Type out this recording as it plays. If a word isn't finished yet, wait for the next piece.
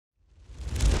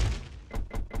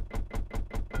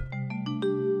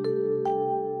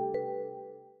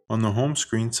On the home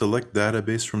screen, select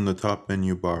Database from the top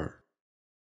menu bar.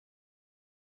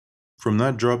 From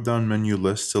that drop-down menu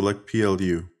list, select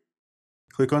PLU.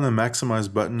 Click on the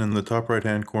Maximize button in the top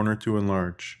right-hand corner to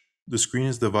enlarge. The screen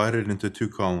is divided into two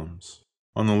columns.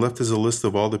 On the left is a list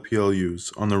of all the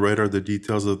PLUs. On the right are the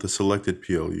details of the selected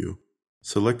PLU.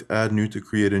 Select Add New to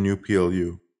create a new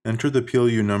PLU. Enter the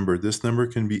PLU number. This number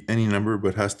can be any number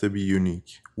but has to be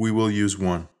unique. We will use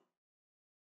 1.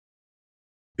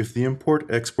 If the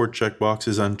Import/Export checkbox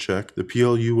is unchecked, the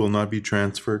PLU will not be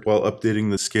transferred while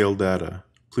updating the scale data.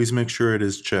 Please make sure it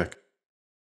is checked.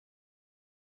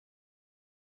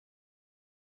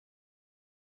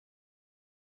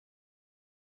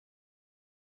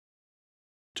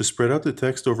 To spread out the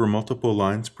text over multiple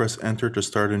lines, press Enter to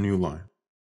start a new line.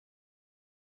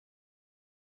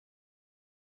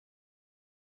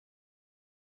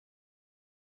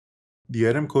 The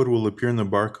item code will appear in the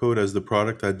barcode as the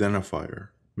product identifier.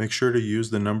 Make sure to use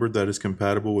the number that is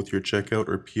compatible with your checkout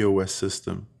or POS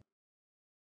system.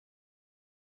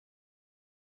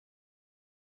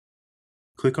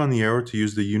 Click on the arrow to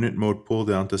use the Unit Mode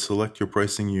pull-down to select your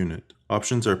pricing unit.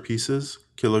 Options are pieces,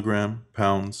 kilogram,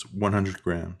 pounds, 100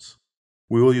 grams.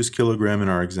 We will use kilogram in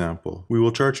our example. We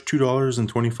will charge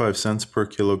 $2.25 per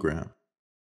kilogram.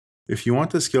 If you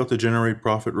want the scale to generate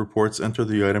profit reports, enter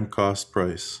the item cost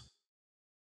price.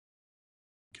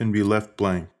 Can be left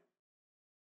blank.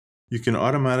 You can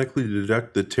automatically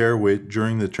deduct the tare weight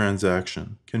during the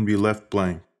transaction. Can be left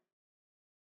blank.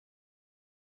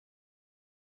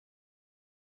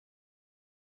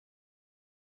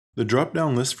 The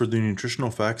drop-down list for the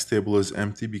nutritional facts table is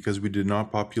empty because we did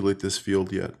not populate this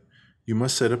field yet. You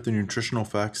must set up the nutritional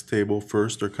facts table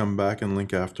first or come back and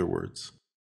link afterwards.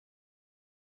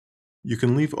 You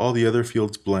can leave all the other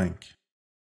fields blank.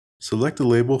 Select the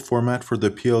label format for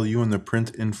the PLU in the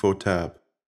Print Info tab.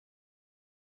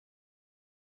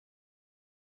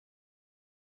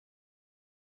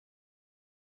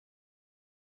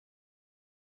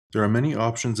 There are many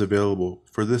options available.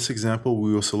 For this example,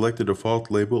 we will select the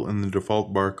default label and the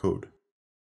default barcode.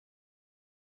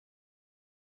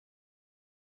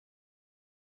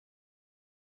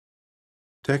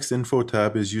 Text Info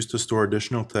tab is used to store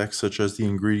additional text such as the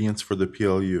ingredients for the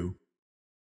PLU.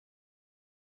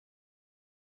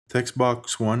 Text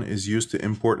box 1 is used to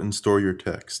import and store your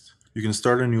text. You can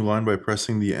start a new line by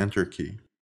pressing the Enter key.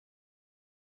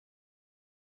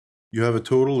 You have a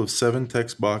total of 7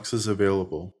 text boxes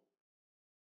available.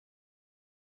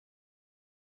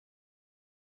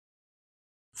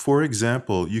 For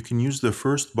example, you can use the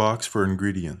first box for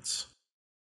ingredients,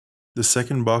 the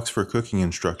second box for cooking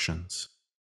instructions,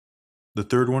 the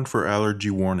third one for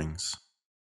allergy warnings.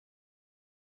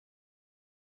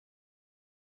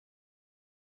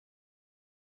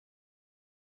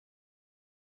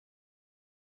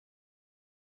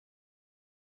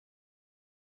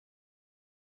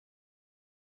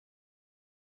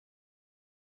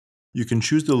 You can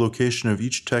choose the location of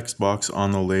each text box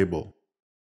on the label.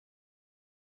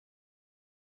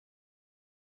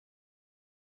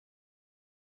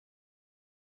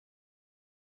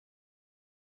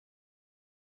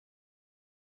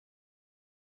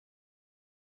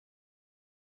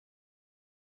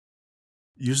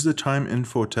 Use the Time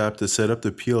Info tab to set up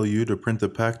the PLU to print the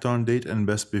packed on date and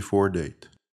best before date.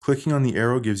 Clicking on the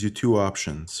arrow gives you two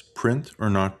options, print or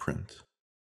not print.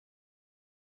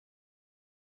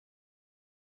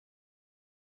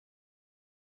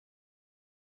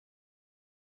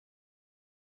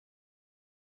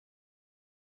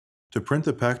 To print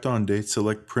the packed on date,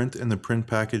 select Print in the Print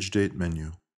Package Date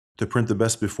menu. To print the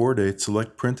best before date,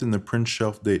 select Print in the Print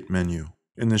Shelf Date menu.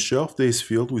 In the Shelf Days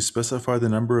field, we specify the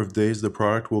number of days the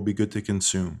product will be good to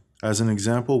consume. As an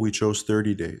example, we chose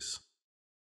 30 days.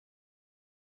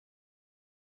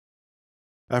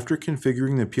 After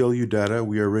configuring the PLU data,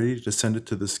 we are ready to send it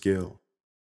to the scale.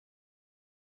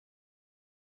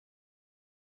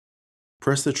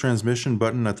 Press the Transmission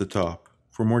button at the top.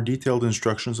 For more detailed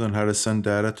instructions on how to send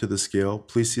data to the scale,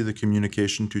 please see the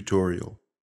communication tutorial.